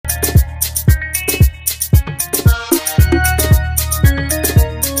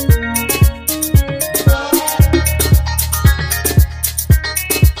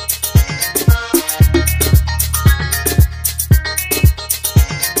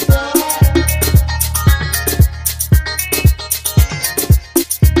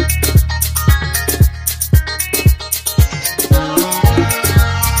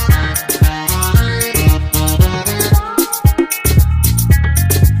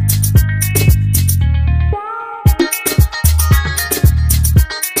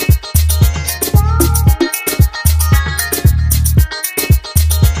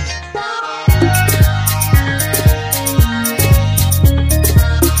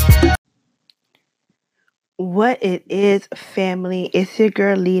What it is, family. It's your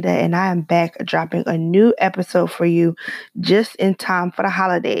girl Lita, and I am back dropping a new episode for you just in time for the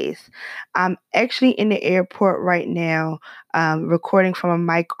holidays. I'm actually in the airport right now, recording from a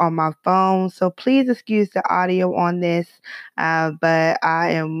mic on my phone, so please excuse the audio on this. But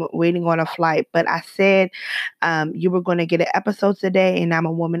I am waiting on a flight. But I said you were going to get an episode today, and I'm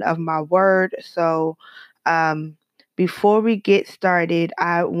a woman of my word. So, um, before we get started,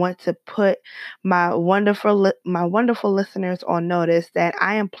 I want to put my wonderful listeners on notice that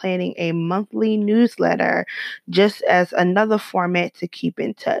I am planning a monthly newsletter just as another format to keep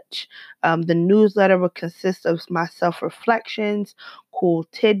in touch. The newsletter will consist of my self-reflections, cool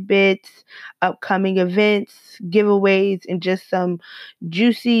tidbits, upcoming events, giveaways, and just some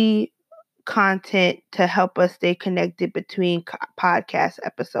juicy content to help us stay connected between podcast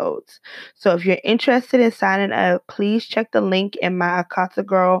episodes. So if you're interested in signing up, please check the link in my Akata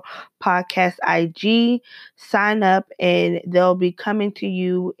Girl podcast IG. Sign up and they'll be coming to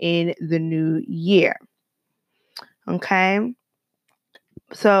you in the new year. Okay.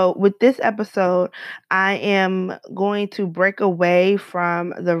 So with this episode, I am going to break away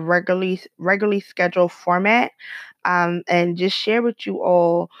from the regularly scheduled format, and just share with you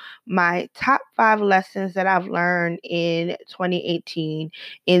all my top 5 lessons that I've learned in 2018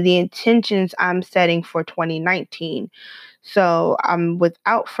 and the intentions I'm setting for 2019. So,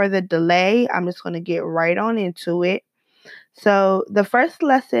 without further delay, I'm just going to get right on into it. So, the first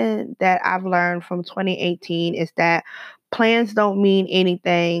lesson that I've learned from 2018 is that plans don't mean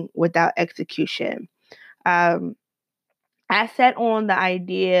anything without execution. Um, I sat on the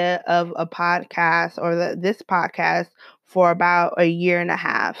idea of a podcast or this podcast for about a year and a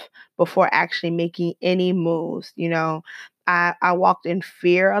half before actually making any moves. I walked in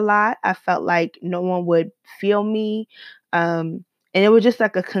fear a lot. I felt like no one would feel me. And it was just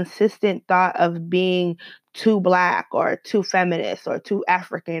like a consistent thought of being too black or too feminist or too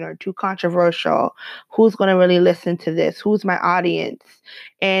African or too controversial. Who's going to really listen to this? Who's my audience?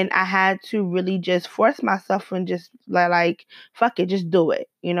 And I had to really just force myself and just like fuck it, just do it.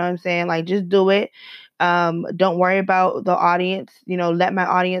 You know what I'm saying? Like, just do it. Don't worry about the audience. Let my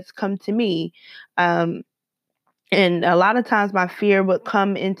audience come to me. And a lot of times my fear would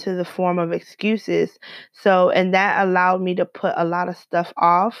come into the form of excuses. And that allowed me to put a lot of stuff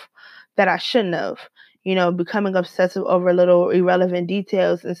off that I shouldn't have. Becoming obsessive over little irrelevant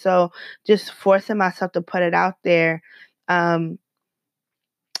details. And so just forcing myself to put it out there. And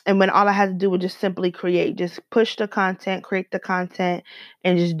when all I had to do was just simply create, just push the content, create the content,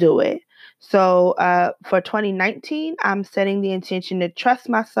 and just do it. So for 2019, I'm setting the intention to trust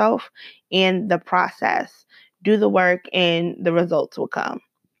myself in the process, do the work, and the results will come.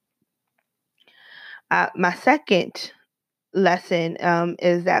 My second lesson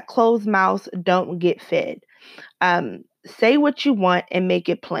is that closed mouths don't get fed. Say what you want and make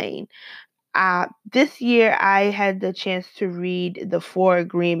it plain. This year, I had the chance to read the Four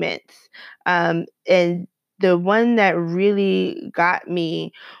Agreements. And the one that really got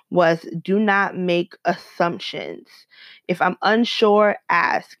me was do not make assumptions. If I'm unsure,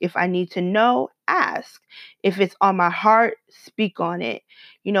 ask. If I need to know, ask. If it's on my heart, speak on it.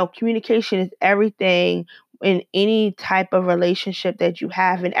 Communication is everything in any type of relationship that you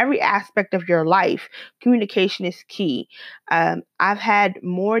have in every aspect of your life. Communication is key. I've had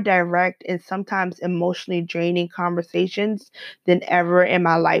more direct and sometimes emotionally draining conversations than ever in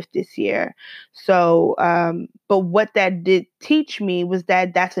my life this year. But what that did teach me was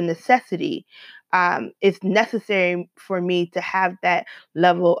that that's a necessity. It's necessary for me to have that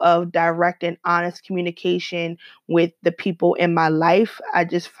level of direct and honest communication with the people in my life. I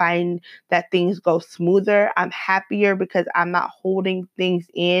just find that things go smoother. I'm happier because I'm not holding things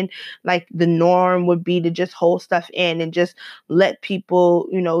in. Like, the norm would be to just hold stuff in and just let people,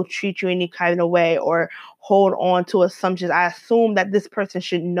 treat you any kind of way or hold on to assumptions. I assume that this person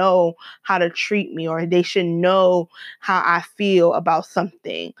should know how to treat me or they should know how I feel about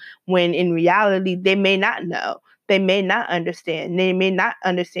something, when in reality, they may not know. They may not understand. They may not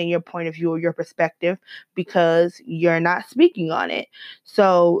understand your point of view or your perspective because you're not speaking on it.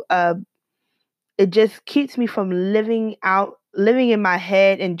 So it just keeps me from living in my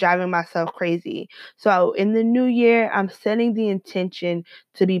head and driving myself crazy. So in the new year, I'm setting the intention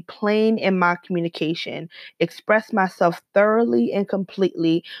to be plain in my communication, express myself thoroughly and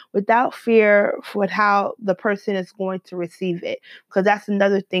completely without fear for how the person is going to receive it. Because that's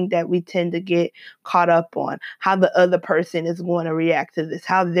another thing that we tend to get caught up on, how the other person is going to react to this,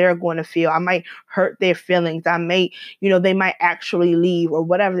 how they're going to feel. I might hurt their feelings. They might actually leave or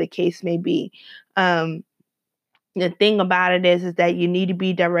whatever the case may be. Um, The thing about it is that you need to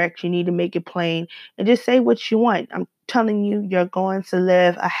be direct, you need to make it plain, and just say what you want. I'm telling you, you're going to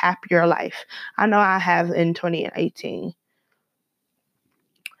live a happier life. I know I have in 2018.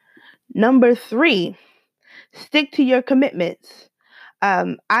 Number 3, stick to your commitments.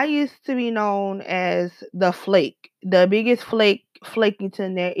 I used to be known as the flake. The biggest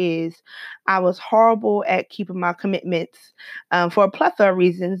flakington there is. I was horrible at keeping my commitments for a plethora of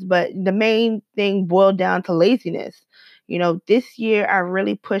reasons, but the main thing boiled down to laziness. This year I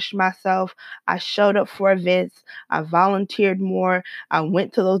really pushed myself. I showed up for events. I volunteered more. I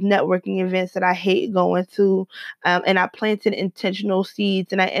went to those networking events that I hate going to. And I planted intentional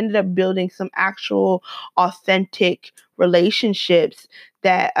seeds, and I ended up building some actual authentic relationships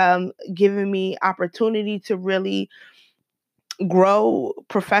that given me opportunity to really grow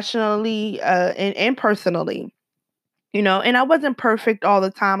professionally and personally. And I wasn't perfect all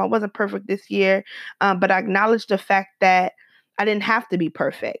the time. I wasn't perfect this year, but I acknowledged the fact that I didn't have to be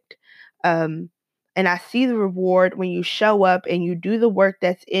perfect. Um, and I see the reward when you show up and you do the work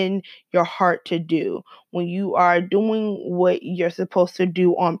that's in your heart to do. When you are doing what you're supposed to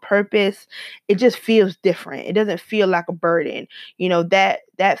do on purpose, it just feels different. It doesn't feel like a burden.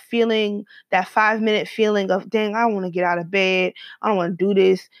 That feeling, that 5-minute feeling of, dang, I don't want to get out of bed. I don't want to do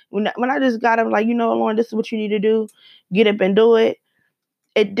this. When I just got up, like, Lauren, this is what you need to do. Get up and do it.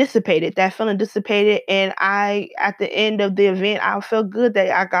 It dissipated. That feeling dissipated, and at the end of the event, I felt good that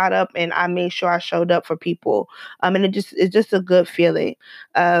I got up and I made sure I showed up for people. And it's just a good feeling.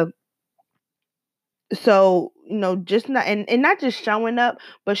 Uh, so just and not just showing up,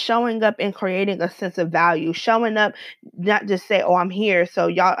 but showing up and creating a sense of value. Showing up, not just say, oh, I'm here, so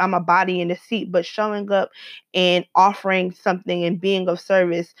y'all, I'm a body in the seat, but showing up and offering something and being of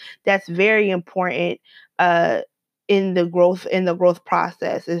service. That's very important in the growth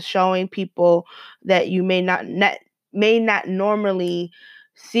process, is showing people that you may not normally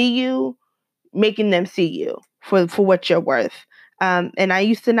see you, making them see you for what you're worth. And I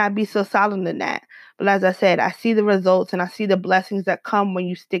used to not be so solid in that. But as I said, I see the results and I see the blessings that come when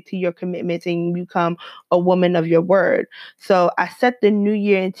you stick to your commitments and you become a woman of your word. So I set the new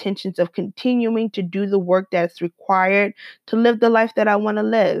year intentions of continuing to do the work that's required to live the life that I want to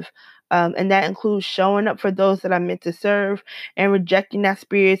live. And that includes showing up for those that I'm meant to serve and rejecting that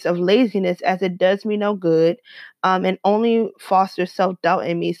spirits of laziness, as it does me no good, and only fosters self-doubt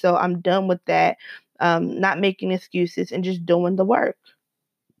in me. So I'm done with that, not making excuses and just doing the work.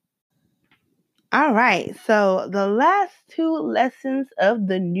 All right. So the last 2 lessons of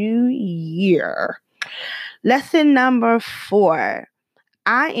the new year. Lesson number 4.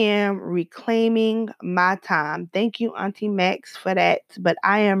 I am reclaiming my time. Thank you, Auntie Max, for that. But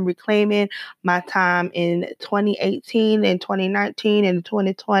I am reclaiming my time in 2018 and 2019 and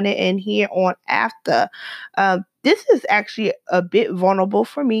 2020 and here on after. This is actually a bit vulnerable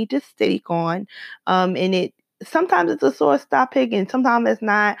for me to speak on. And sometimes it's a sore topic and sometimes it's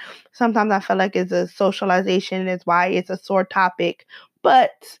not. Sometimes I feel like it's a socialization. That's why it's a sore topic.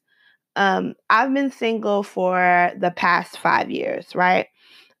 But I've been single for the past 5 years, right?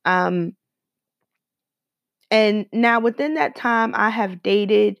 Um, and now within that time, I have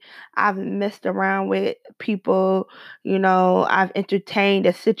dated, I've messed around with people, I've entertained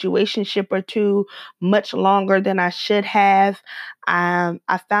a situationship or two much longer than I should have. I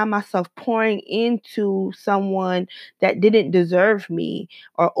found myself pouring into someone that didn't deserve me,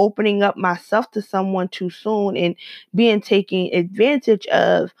 or opening up myself to someone too soon and being taken advantage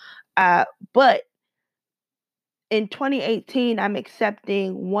of. But in 2018, I'm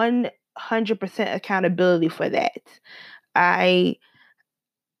accepting 100% accountability for that. I,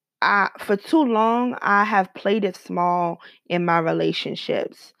 for too long, I have played it small in my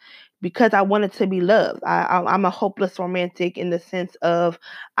relationships because I wanted to be loved. I'm a hopeless romantic in the sense of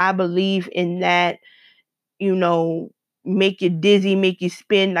I believe in that, you know, make you dizzy, make you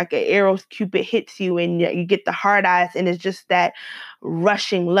spin like an arrow's cupid hits you, and you get the hard eyes, and it's just that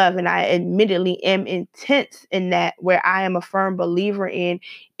rushing love. And I admittedly am intense in that, where I am a firm believer in,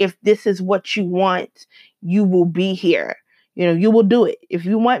 if this is what you want, you will be here. You will do it. If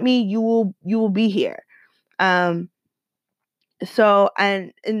you want me, you will be here. Um, so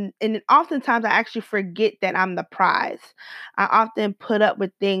and oftentimes I actually forget that I'm the prize. I often put up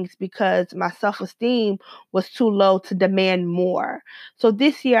with things because my self-esteem was too low to demand more. So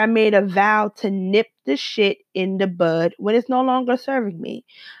this year I made a vow to nip the shit in the bud when it's no longer serving me.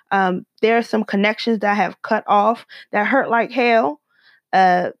 There are some connections that I have cut off that hurt like hell.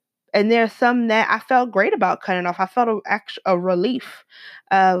 And there are some that I felt great about cutting off. I felt a relief.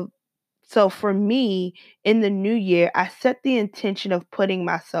 So for me, in the new year, I set the intention of putting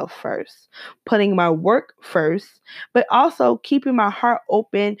myself first, putting my work first, but also keeping my heart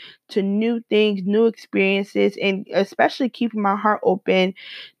open to new things, new experiences, and especially keeping my heart open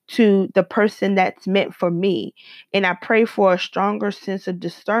to the person that's meant for me. And I pray for a stronger sense of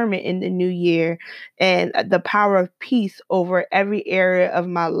discernment in the new year and the power of peace over every area of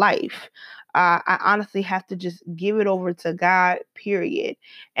my life. I honestly have to just give it over to God, period.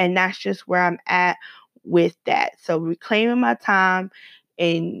 And that's just where I'm at with that. So reclaiming my time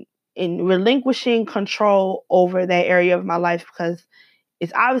and relinquishing control over that area of my life because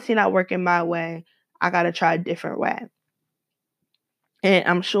it's obviously not working my way. I got to try a different way. And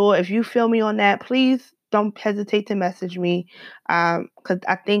I'm sure if you feel me on that, please don't hesitate to message me because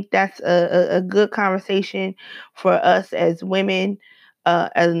I think that's a good conversation for us as women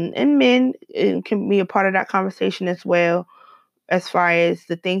and men and can be a part of that conversation as well as far as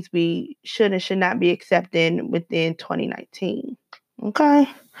the things we should and should not be accepting within 2019. Okay.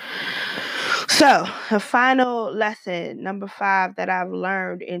 So, the final lesson, number 5, that I've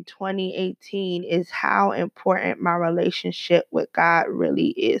learned in 2018 is how important my relationship with God really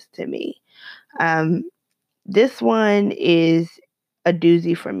is to me. Um, this one is a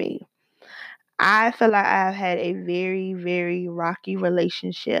doozy for me. I feel like I've had a very, very rocky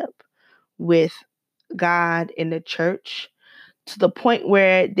relationship with God in the church to the point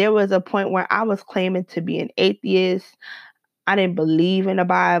where there was a point where I was claiming to be an atheist. I didn't believe in the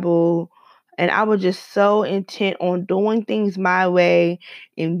Bible. And I was just so intent on doing things my way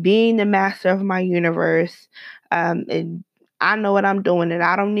and being the master of my universe. And I know what I'm doing, and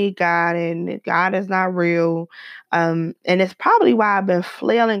I don't need God, and God is not real. And it's probably why I've been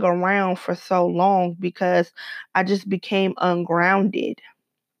flailing around for so long because I just became ungrounded.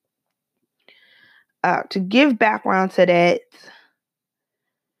 To give background to that,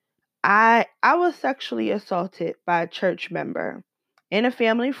 I was sexually assaulted by a church member and a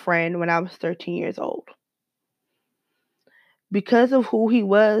family friend when I was 13 years old. Because of who he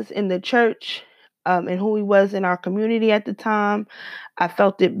was in the church and who he was in our community at the time, I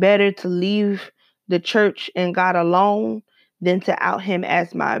felt it better to leave the church and God alone than to out him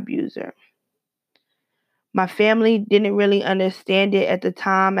as my abuser. My family didn't really understand it at the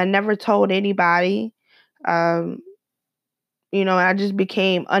time. I never told anybody. Um, I just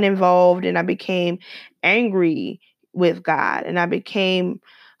became uninvolved and I became angry with God and I became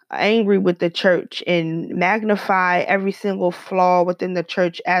angry with the church and magnify every single flaw within the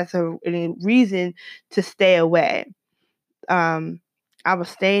church as a reason to stay away. Um, I was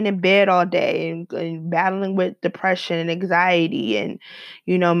staying in bed all day and battling with depression and anxiety and,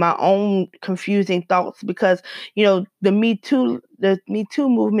 my own confusing thoughts because, the Me Too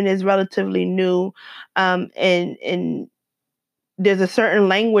movement is relatively new. And there's a certain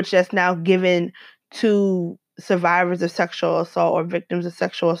language that's now given to survivors of sexual assault or victims of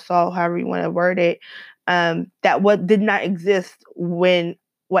sexual assault, however you want to word it, that what did not exist when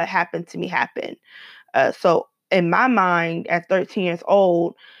what happened to me happened. So in my mind, at 13 years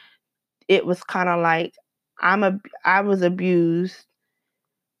old, it was kind of like I was abused,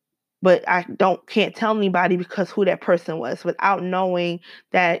 but I can't tell anybody because who that person was without knowing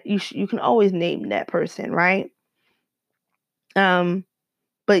that you can always name that person, right? Um,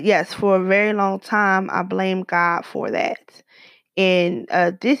 But yes, for a very long time, I blamed God for that. And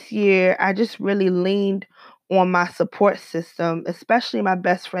this year, I just really leaned on my support system, especially my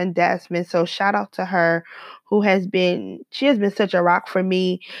best friend Desmond. So shout out to her, she has been such a rock for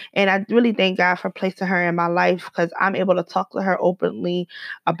me. And I really thank God for placing her in my life because I'm able to talk to her openly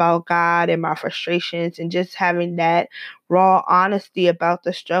about God and my frustrations and just having that raw honesty about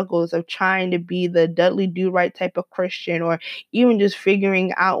the struggles of trying to be the Dudley Do Right type of Christian or even just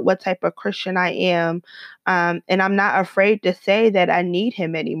figuring out what type of Christian I am. And I'm not afraid to say that I need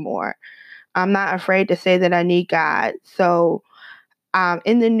him anymore. I'm not afraid to say that I need God. So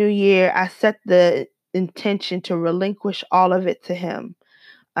in the new year, I set the intention to relinquish all of it to him,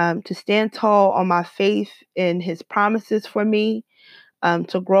 to stand tall on my faith in his promises for me,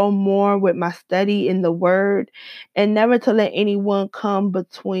 to grow more with my study in the word, and never to let anyone come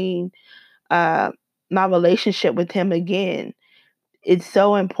between uh, my relationship with him again. It's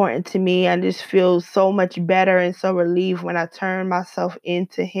so important to me. I just feel so much better and so relieved when I turn myself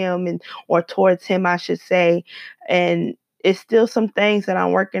into him or towards him, I should say. And it's still some things that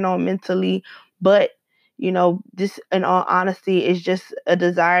I'm working on mentally, but this in all honesty is just a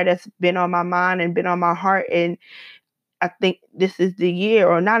desire that's been on my mind and been on my heart. And I think this is the year,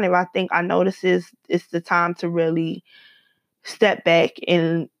 or not even I think I know it's the time to really step back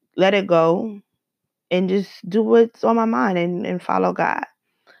and let it go and just do what's on my mind and follow God.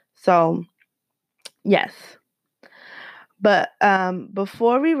 So, yes. But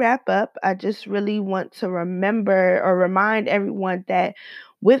before we wrap up, I just really want to remember or remind everyone that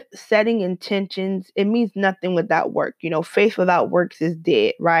with setting intentions, it means nothing without work. Faith without works is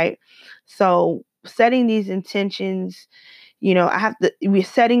dead, right? So setting these intentions, we're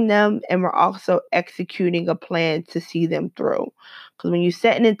setting them and we're also executing a plan to see them through. Because when you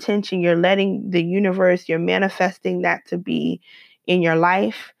set an intention, you're letting the universe, you're manifesting that to be in your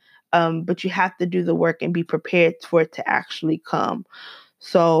life. But you have to do the work and be prepared for it to actually come.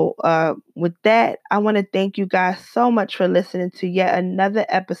 So, with that, I want to thank you guys so much for listening to yet another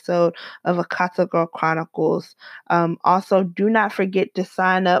episode of Akata Girl Chronicles. Also, do not forget to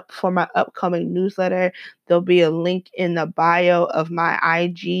sign up for my upcoming newsletter. There'll be a link in the bio of my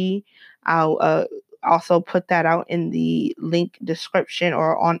IG. I'll also put that out in the link description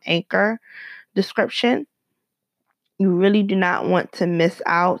or on Anchor description. You really do not want to miss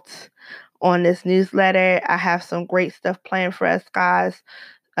out on this newsletter. I have some great stuff planned for us, guys.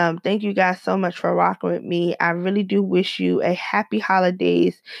 Thank you guys so much for rocking with me. I really do wish you a happy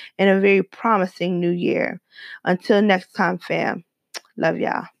holidays and a very promising new year. Until next time, fam. Love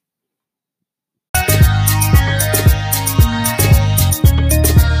y'all.